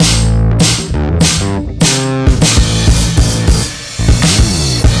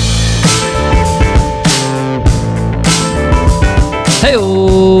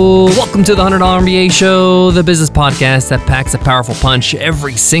Welcome to the $100 MBA Show, the business podcast that packs a powerful punch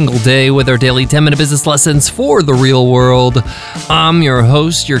every single day with our daily 10-minute business lessons for the real world. I'm your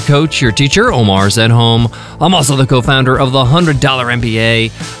host, your coach, your teacher, Omar Zedholm. I'm also the co-founder of the $100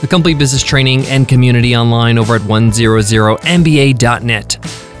 MBA, the complete business training and community online over at 100mba.net.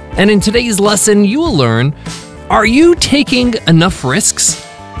 And in today's lesson, you will learn, are you taking enough risks?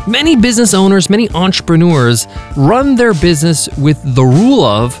 Many business owners, many entrepreneurs run their business with the rule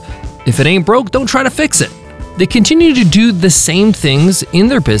of, if it ain't broke, don't try to fix it. They continue to do the same things in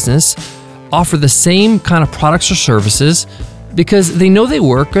their business, offer the same kind of products or services because they know they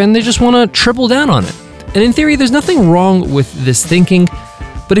work and they just want to triple down on it. And in theory, there's nothing wrong with this thinking,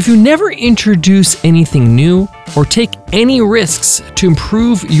 but if you never introduce anything new or take any risks to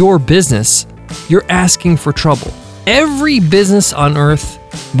improve your business, you're asking for trouble. Every business on earth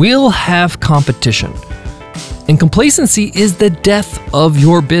will have competition. And complacency is the death of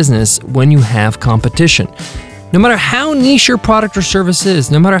your business when you have competition. No matter how niche your product or service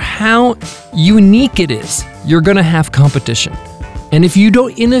is, no matter how unique it is, you're going to have competition. And if you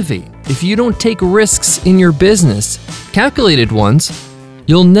don't innovate, if you don't take risks in your business, calculated ones,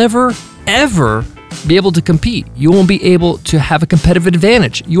 you'll never, ever be able to compete. You won't be able to have a competitive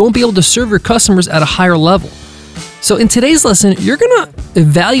advantage. You won't be able to serve your customers at a higher level. So in today's lesson, you're going to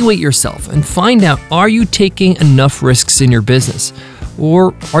evaluate yourself and find out, are you taking enough risks in your business?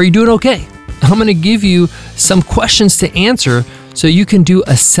 Or are you doing okay? I'm going to give you some questions to answer so you can do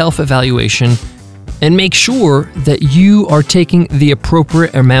a self-evaluation and make sure that you are taking the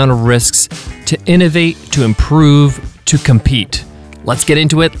appropriate amount of risks to innovate, to improve, to compete. Let's get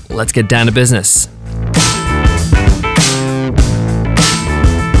into it. Let's get down to business.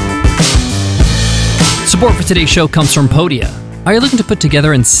 Support for today's show comes from Podia. Are you looking to put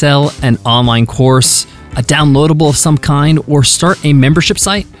together and sell an online course, a downloadable of some kind, or start a membership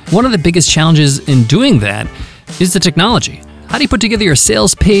site? One of the biggest challenges in doing that is the technology. How do you put together your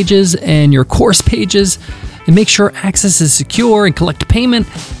sales pages and your course pages and make sure access is secure and collect payment?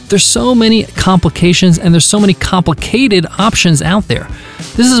 There's so many complications and there's so many complicated options out there.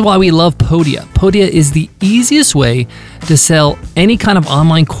 This is why we love Podia. Podia is the easiest way to sell any kind of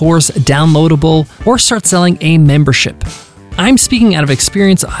online course, downloadable, or start selling a membership. I'm speaking out of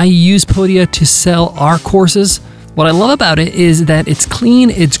experience. I use Podia to sell our courses. What I love about it is that it's clean,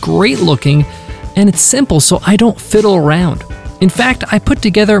 it's great looking, and it's simple, so I don't fiddle around. In fact, I put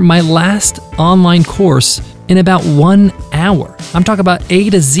together my last online course in about 1 hour. I'm talking about A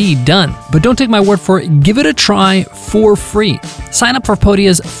to Z done. But don't take my word for it. Give it a try for free. Sign up for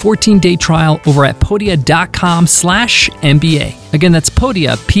Podia's 14-day trial over at podia.com/MBA. Again, that's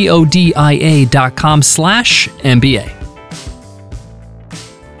Podia, PODIA.com/MBA.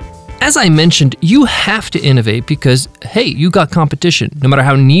 As I mentioned, you have to innovate because, hey, you got competition. No matter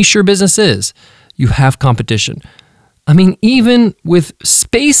how niche your business is, you have competition. I mean, even with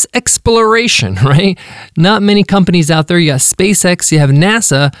space exploration, right? Not many companies out there. You have SpaceX, you have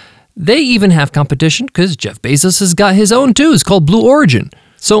NASA. They even have competition because Jeff Bezos has got his own too. It's called Blue Origin.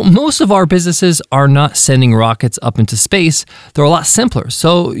 So most of our businesses are not sending rockets up into space. They're a lot simpler.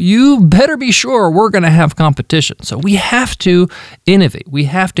 So you better be sure we're going to have competition. So we have to innovate. We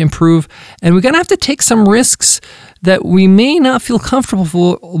have to improve. And we're going to have to take some risks that we may not feel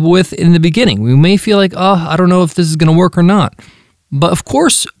comfortable with in the beginning. We may feel like, I don't know if this is going to work or not. But of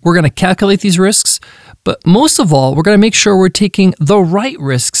course, we're going to calculate these risks. But most of all, we're going to make sure we're taking the right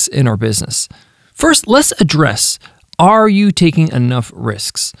risks in our business. First, let's address, are you taking enough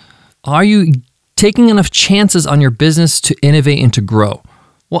risks? Are you taking enough chances on your business to innovate and to grow?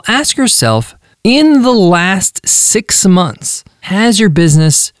 Well, ask yourself, in the last 6 months, has your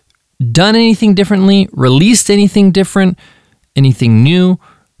business done anything differently, released anything different, anything new,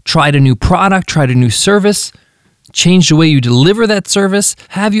 tried a new product, tried a new service, changed the way you deliver that service?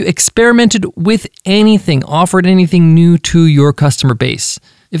 Have you experimented with anything, offered anything new to your customer base?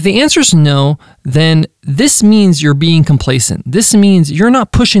 If the answer is no, then this means you're being complacent. This means you're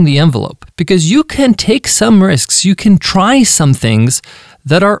not pushing the envelope because you can take some risks. You can try some things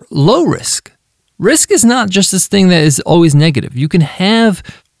that are low risk. Risk is not just this thing that is always negative. You can have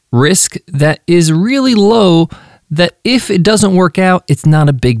risk that is really low, that if it doesn't work out, it's not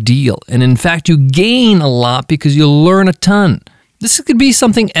a big deal. And in fact, you gain a lot because you'll learn a ton. This could be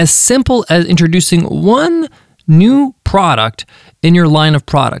something as simple as introducing one new product in your line of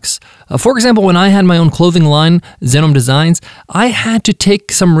products. For example, when I had my own clothing line, Zedholm Designs, I had to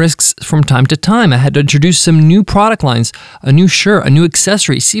take some risks from time to time. I had to introduce some new product lines, a new shirt, a new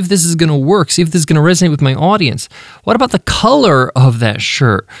accessory, see if this is going to work, see if this is going to resonate with my audience. What about the color of that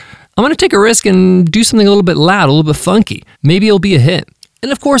shirt? I'm going to take a risk and do something a little bit loud, a little bit funky. Maybe it'll be a hit.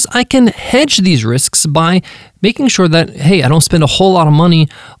 And of course, I can hedge these risks by making sure that, hey, I don't spend a whole lot of money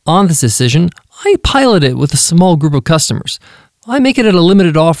on this decision. I pilot it with a small group of customers. I make it at a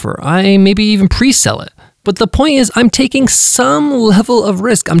limited offer. I maybe even pre-sell it. But the point is, I'm taking some level of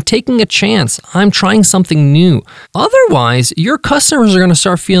risk. I'm taking a chance. I'm trying something new. Otherwise, your customers are going to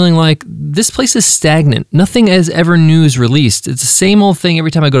start feeling like this place is stagnant. Nothing as ever new is released. It's the same old thing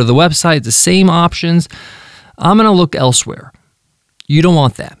every time I go to the website, the same options. I'm going to look elsewhere. You don't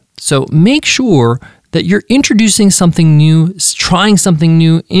want that. So make sure that you're introducing something new, trying something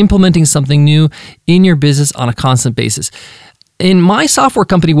new, implementing something new in your business on a constant basis. In my software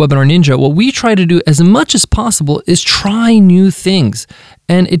company, Webinar Ninja, what we try to do as much as possible is try new things.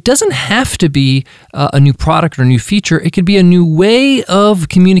 And it doesn't have to be a new product or a new feature. It could be a new way of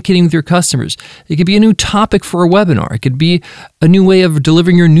communicating with your customers. It could be a new topic for a webinar. It could be a new way of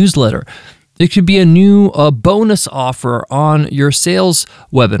delivering your newsletter. It could be a new bonus offer on your sales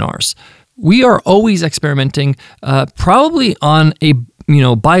webinars. We are always experimenting, probably on a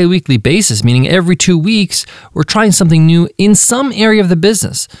bi-weekly basis, meaning every 2 weeks, we're trying something new in some area of the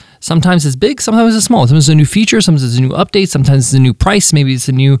business. Sometimes it's big, sometimes it's small. Sometimes it's a new feature, sometimes it's a new update, sometimes it's a new price, maybe it's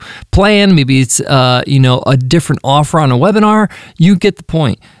a new plan, maybe it's a different offer on a webinar. You get the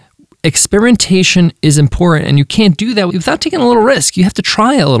point. Experimentation is important, and you can't do that without taking a little risk. You have to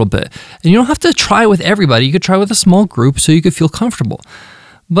try a little bit. And you don't have to try with everybody. You could try with a small group so you could feel comfortable.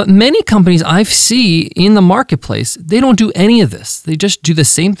 But many companies I see in the marketplace, they don't do any of this. They just do the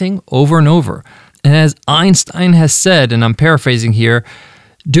same thing over and over. And as Einstein has said, and I'm paraphrasing here,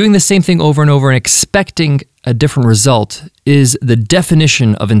 doing the same thing over and over and expecting a different result is the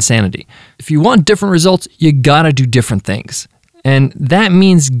definition of insanity. If you want different results, you gotta do different things. And that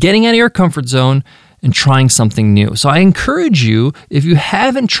means getting out of your comfort zone and trying something new. So I encourage you, if you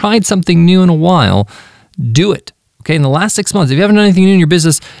haven't tried something new in a while, do it. Okay, in the last 6 months, if you haven't done anything new in your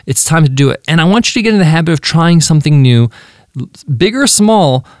business, it's time to do it. And I want you to get in the habit of trying something new, big or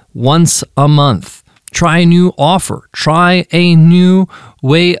small, once a month. Try a new offer. Try a new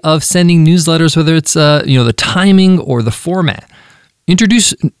way of sending newsletters, whether it's the timing or the format.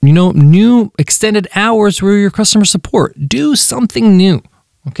 Introduce new extended hours for your customer support. Do something new.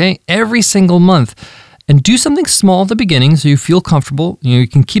 Okay, every single month. And do something small at the beginning so you feel comfortable. You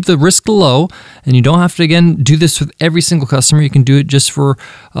can keep the risk low, and you don't have to, again, do this with every single customer. You can do it just for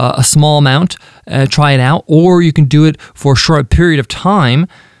a small amount, try it out, or you can do it for a short period of time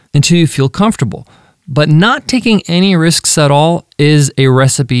until you feel comfortable. But not taking any risks at all is a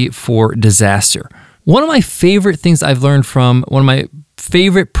recipe for disaster. One of my favorite things I've learned from one of my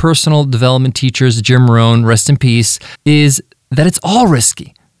favorite personal development teachers, Jim Rohn, rest in peace, is that it's all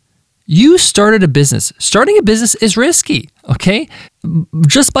risky. You started a business. Starting a business is risky, okay?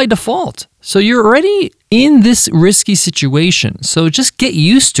 Just by default. So you're already in this risky situation. So just get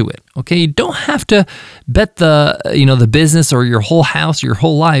used to it, okay? You don't have to bet the business or your whole house, your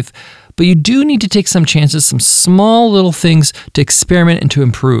whole life, but you do need to take some chances, some small little things to experiment and to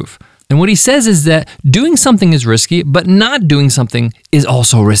improve. And what he says is that doing something is risky, but not doing something is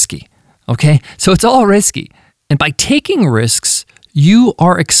also risky, okay? So it's all risky. And by taking risks, you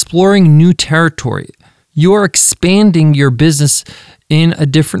are exploring new territory. You are expanding your business in a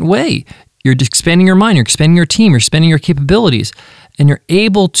different way. You're expanding your mind, you're expanding your team, you're expanding your capabilities, and you're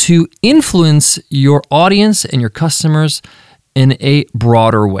able to influence your audience and your customers in a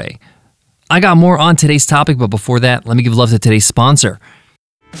broader way. I got more on today's topic, but before that, let me give love to today's sponsor.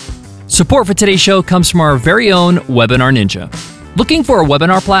 Support for today's show comes from our very own Webinar Ninja. Looking for a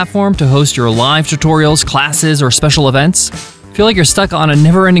webinar platform to host your live tutorials, classes, or special events? Feel like you're stuck on a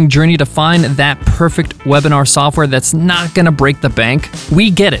never-ending journey to find that perfect webinar software that's not going to break the bank?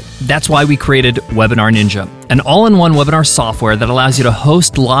 We get it. That's why we created Webinar Ninja, an all-in-one webinar software that allows you to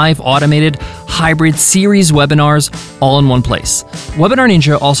host live, automated, hybrid series webinars all in one place. Webinar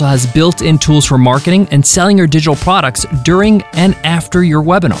Ninja also has built-in tools for marketing and selling your digital products during and after your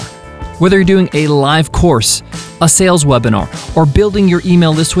webinar. Whether you're doing a live course, a sales webinar, or building your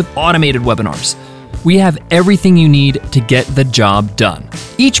email list with automated webinars, we have everything you need to get the job done.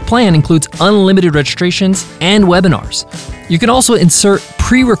 Each plan includes unlimited registrations and webinars. You can also insert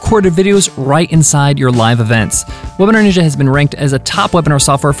pre-recorded videos right inside your live events. Webinar Ninja has been ranked as a top webinar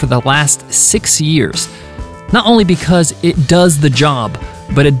software for the last 6 years. Not only because it does the job,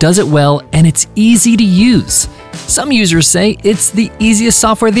 but it does it well and it's easy to use. Some users say it's the easiest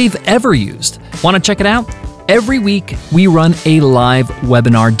software they've ever used. Want to check it out? Every week, we run a live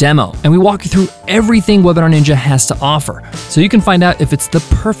webinar demo, and we walk you through everything Webinar Ninja has to offer, so you can find out if it's the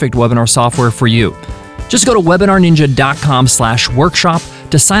perfect webinar software for you. Just go to webinarninja.com/workshop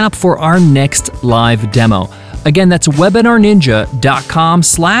to sign up for our next live demo. Again, that's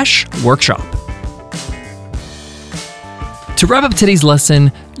webinarninja.com/workshop. To wrap up today's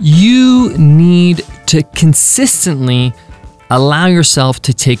lesson, you need to consistently allow yourself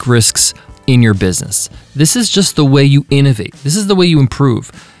to take risks in your business. This is just the way you innovate. This is the way you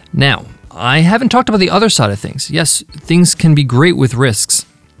improve. Now, I haven't talked about the other side of things. Yes, things can be great with risks,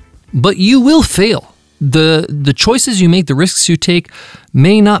 but you will fail. The choices you make, the risks you take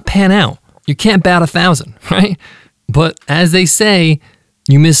may not pan out. You can't bat 1,000, right? But as they say,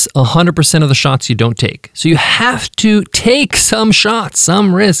 you miss 100% of the shots you don't take. So you have to take some shots,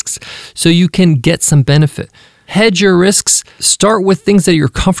 some risks, so you can get some benefit. Hedge your risks, start with things that you're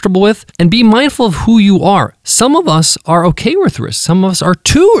comfortable with, and be mindful of who you are. Some of us are okay with risk. Some of us are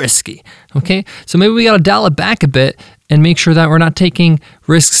too risky, okay? So maybe we got to dial it back a bit and make sure that we're not taking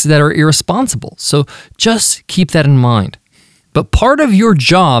risks that are irresponsible. So just keep that in mind. But part of your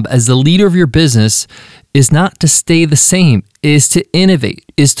job as the leader of your business is not to stay the same, is to innovate,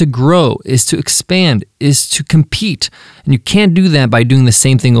 is to grow, is to expand, is to compete. And you can't do that by doing the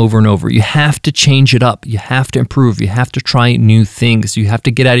same thing over and over. You have to change it up. You have to improve. You have to try new things. You have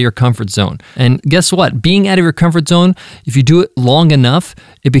to get out of your comfort zone. And guess what? Being out of your comfort zone, if you do it long enough,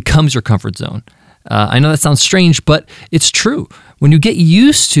 it becomes your comfort zone. I know that sounds strange, but it's true. When you get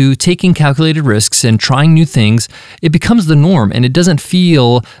used to taking calculated risks and trying new things, it becomes the norm and it doesn't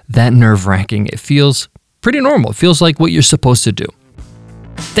feel that nerve-wracking. It feels pretty normal. It feels like what you're supposed to do.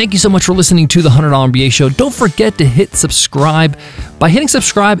 Thank you so much for listening to the $100 MBA Show. Don't forget to hit subscribe. By hitting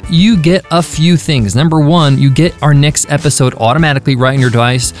subscribe, you get a few things. Number one, you get our next episode automatically right on your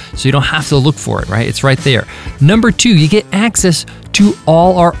device, so you don't have to look for it, right? It's right there. Number two, you get access to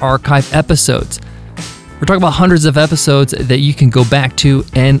all our archive episodes. We're talking about hundreds of episodes that you can go back to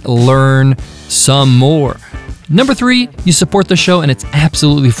and learn some more. Number three, you support the show and it's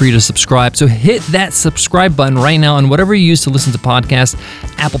absolutely free to subscribe. So hit that subscribe button right now on whatever you use to listen to podcasts,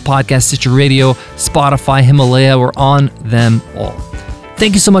 Apple Podcasts, Stitcher Radio, Spotify, Himalaya, we're on them all.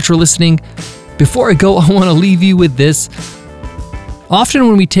 Thank you so much for listening. Before I go, I want to leave you with this. Often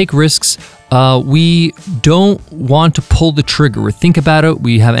when we take risks, we don't want to pull the trigger. We think about it.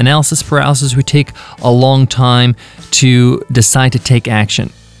 We have analysis paralysis. We take a long time to decide to take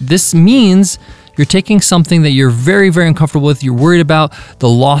action. This means you're taking something that you're very, very uncomfortable with. You're worried about the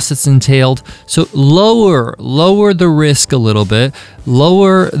loss that's entailed. So lower the risk a little bit.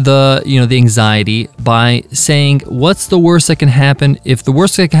 Lower the anxiety by saying, what's the worst that can happen? If the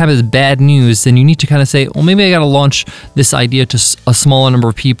worst that can happen is bad news, then you need to kind of say, well, maybe I got to launch this idea to a smaller number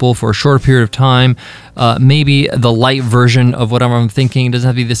of people for a shorter period of time. Maybe the light version of whatever I'm thinking doesn't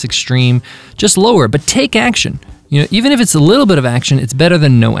have to be this extreme. Just lower it, but take action. Even if it's a little bit of action, it's better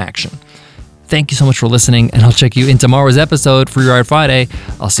than no action. Thank you so much for listening, and I'll check you in tomorrow's episode for Free Ride Friday.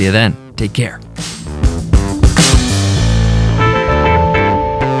 I'll see you then. Take care.